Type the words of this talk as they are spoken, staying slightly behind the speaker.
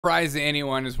Surprise to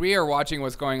anyone as we are watching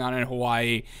what's going on in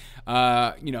Hawaii,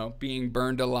 being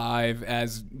burned alive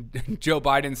as Joe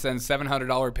Biden sends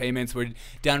 $700 payments where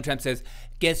Donald Trump says,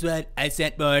 guess what? I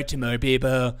sent more to more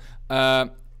people.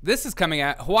 This is coming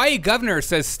out. Hawaii governor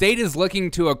says state is looking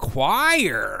to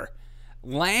acquire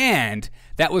land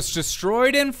that was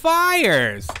destroyed in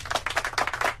fires.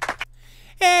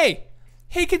 Hey,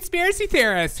 conspiracy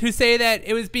theorists who say that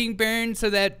it was being burned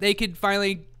so that they could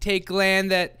finally take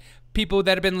land that people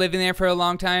that have been living there for a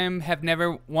long time have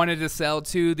never wanted to sell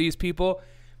to these people.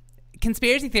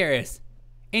 Conspiracy theorists,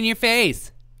 in your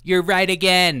face. You're right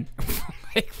again.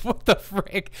 Like, what the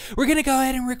frick? We're going to go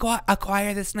ahead and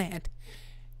acquire this land.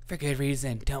 For good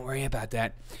reason. Don't worry about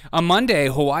that. On Monday,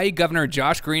 Hawaii Governor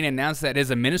Josh Green announced that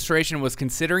his administration was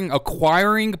considering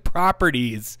acquiring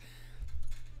properties.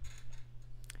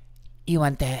 You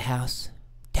want that house?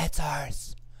 That's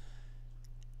ours.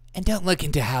 And don't look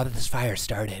into how this fire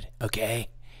started, okay?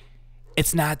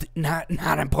 It's not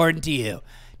important to you.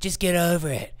 Just get over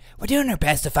it. We're doing our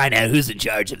best to find out who's in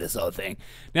charge of this whole thing.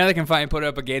 Now they can put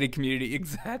up a gated community.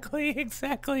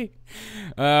 Exactly.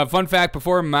 Fun fact,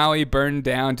 before Maui burned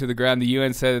down to the ground, the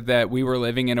UN said that we were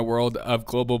living in a world of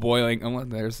global boiling. Oh,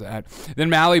 there's that. Then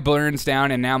Maui burns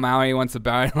down, and now Maui wants to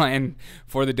buy land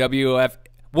for the WF.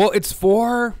 Well, it's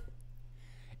for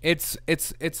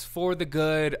the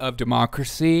good of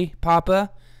democracy,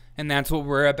 Papa. And that's what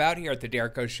we're about here at the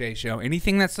Derek O'Shea Show.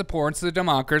 Anything that supports the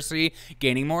democracy,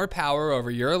 gaining more power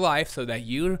over your life so that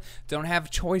you don't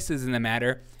have choices in the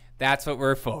matter, that's what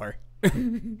we're for.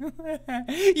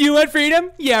 You want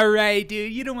freedom? Yeah, right,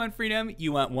 dude. You don't want freedom.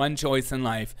 You want one choice in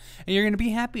life. And you're going to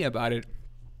be happy about it.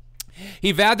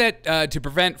 He vowed that to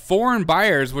prevent foreign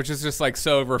buyers, which is just like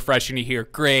so refreshing to hear.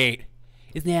 Great.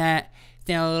 Isn't that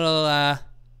a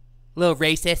little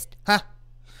racist, huh?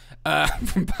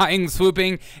 From buying,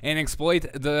 swooping, and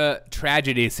exploit the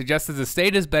tragedy, suggests that the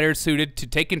state is better suited to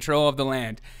take control of the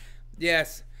land.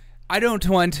 Yes, I don't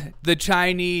want the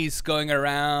Chinese going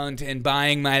around and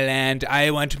buying my land. I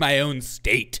want my own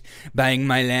state buying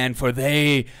my land, for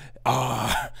they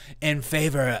are in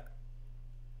favor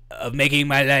of making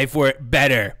my life work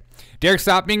better. Derek,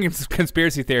 stop being a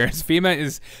conspiracy theorist. FEMA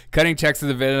is cutting checks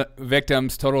to the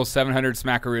victims, total 700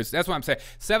 smackaroos. That's what I'm saying.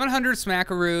 700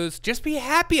 smackaroos. Just be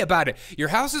happy about it. Your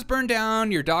house is burned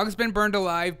down. Your dog's been burned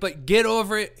alive, but get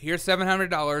over it. Here's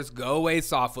 $700. Go away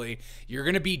softly. You're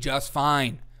going to be just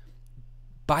fine.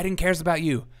 Biden cares about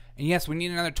you. And yes, we need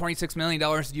another $26 million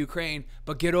to Ukraine,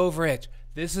 but get over it.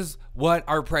 This is what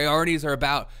our priorities are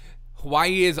about.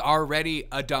 Hawaii is already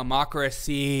a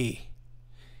democracy.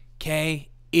 Okay?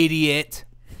 Idiot.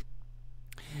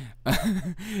 I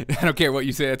don't care what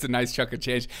you say. That's a nice chunk of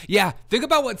change. Yeah, think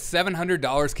about what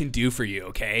 $700 can do for you,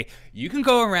 okay? You can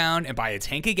go around and buy a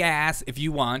tank of gas if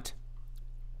you want.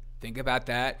 Think about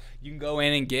that. You can go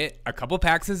in and get a couple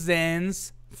packs of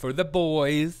Zens for the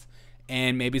boys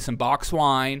and maybe some box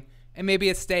wine and maybe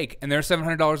a steak. And they're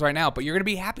 $700 right now, but you're going to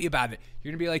be happy about it.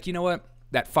 You're going to be like, you know what?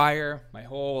 That fire, my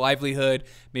whole livelihood,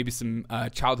 maybe some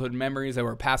childhood memories that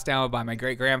were passed down by my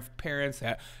great-grandparents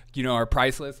that, are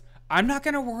priceless. I'm not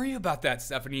going to worry about that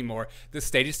stuff anymore. The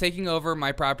state is taking over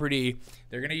my property.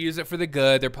 They're going to use it for the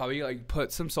good. They're probably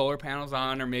put some solar panels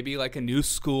on or maybe a new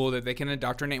school that they can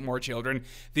indoctrinate more children.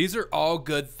 These are all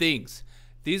good things.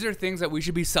 These are things that we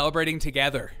should be celebrating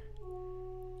together.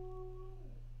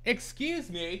 Excuse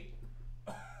me.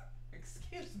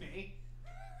 Excuse me.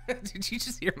 Did you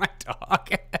just hear my dog?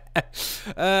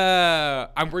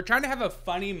 We're trying to have a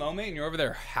funny moment, and you're over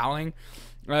there howling.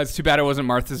 It's too bad it wasn't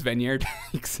Martha's Vineyard.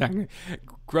 Exactly.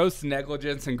 Gross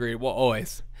negligence and greed. Well,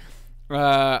 always.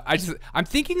 I'm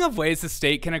thinking of ways the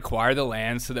state can acquire the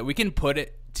land so that we can put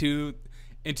it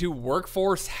into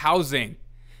workforce housing.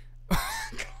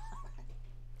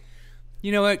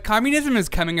 You know what? Communism is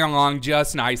coming along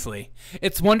just nicely.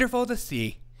 It's wonderful to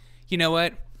see. You know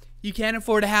what? You can't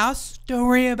afford a house? Don't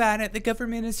worry about it. The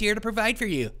government is here to provide for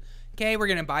you. Okay, we're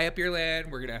going to buy up your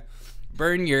land. We're going to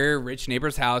burn your rich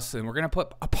neighbor's house, and we're going to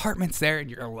put apartments there, and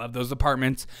you're going to love those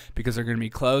apartments because they're going to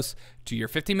be close to your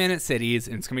 50-minute cities,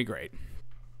 and it's going to be great.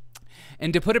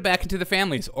 And to put it back into the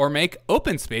families or make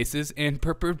open spaces in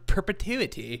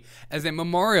perpetuity as a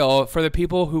memorial for the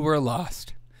people who were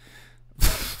lost.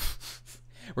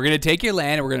 We're going to take your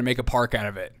land, and we're going to make a park out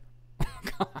of it. Oh,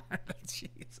 God. Jeez.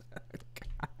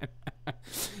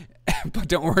 But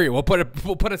don't worry, we'll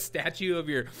put a statue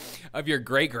of your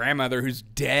great grandmother who's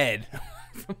dead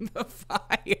from the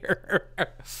fire,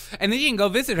 and then you can go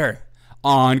visit her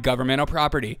on governmental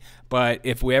property. But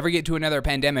if we ever get to another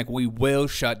pandemic, we will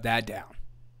shut that down,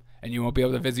 and you won't be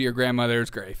able to visit your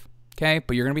grandmother's grave. Okay,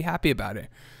 but you're gonna be happy about it.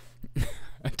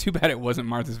 Too bad it wasn't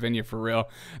Martha's Vineyard for real.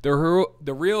 The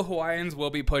real Hawaiians will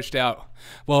be pushed out.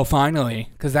 Well, finally,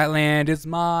 because that land is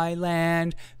my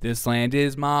land. This land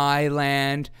is my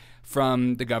land.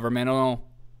 From the governmental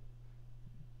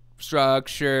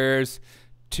structures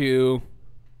to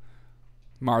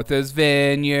Martha's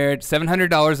Vineyard.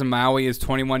 $700 in Maui is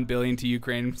 $21 billion to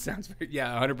Ukraine. Sounds,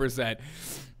 yeah, 100%.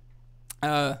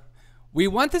 We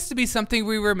want this to be something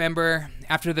we remember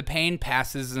after the pain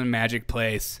passes in a magic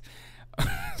place.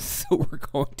 So we're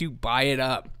going to buy it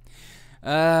up.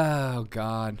 Oh,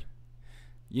 God.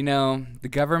 You know, the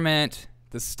government,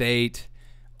 the state,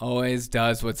 always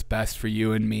does what's best for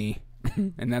you and me.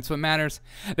 And that's what matters.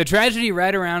 The tragedy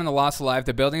right around the loss of life,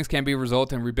 the buildings can be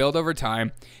resolved and rebuilt over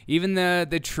time. Even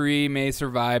the tree may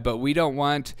survive, but we don't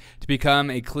want to become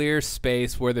a clear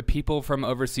space where the people from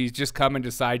overseas just come and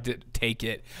decide to take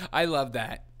it. I love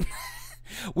that.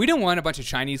 We don't want a bunch of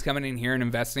Chinese coming in here and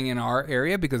investing in our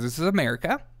area because this is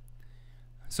America.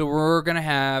 So we're going to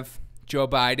have Joe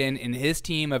Biden and his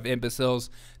team of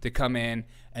imbeciles to come in,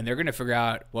 and they're going to figure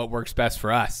out what works best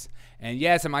for us. And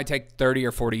yes, it might take 30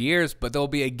 or 40 years, but there'll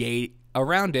be a gate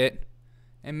around it,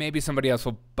 and maybe somebody else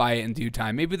will buy it in due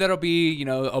time. Maybe that'll be, you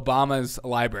know, Obama's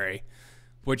library,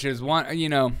 which is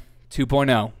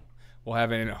 2.0. We'll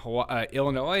have it in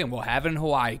Illinois, and we'll have it in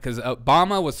Hawaii, because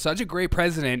Obama was such a great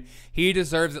president. He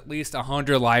deserves at least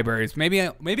 100 libraries, maybe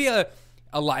a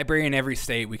library in every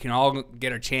state. We can all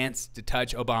get a chance to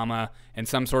touch Obama in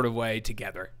some sort of way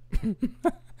together.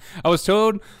 I was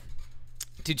told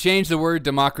to change the word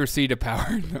democracy to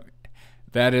power.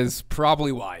 That is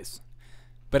probably wise.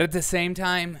 But at the same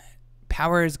time,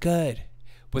 power is good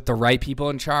with the right people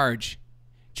in charge,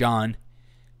 John.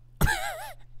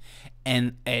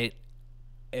 And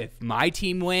if my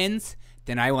team wins,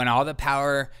 then I want all the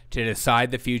power to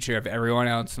decide the future of everyone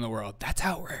else in the world. That's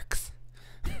how it works.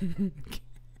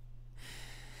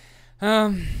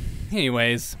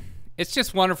 Anyways, it's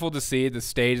just wonderful to see the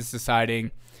state is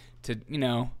deciding to,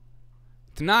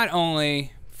 to not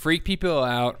only freak people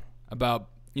out about,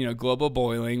 global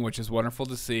boiling, which is wonderful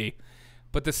to see,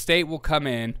 but the state will come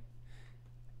in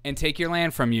and take your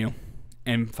land from you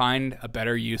and find a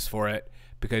better use for it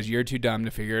because you're too dumb to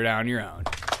figure it out on your own.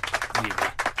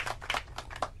 Libra.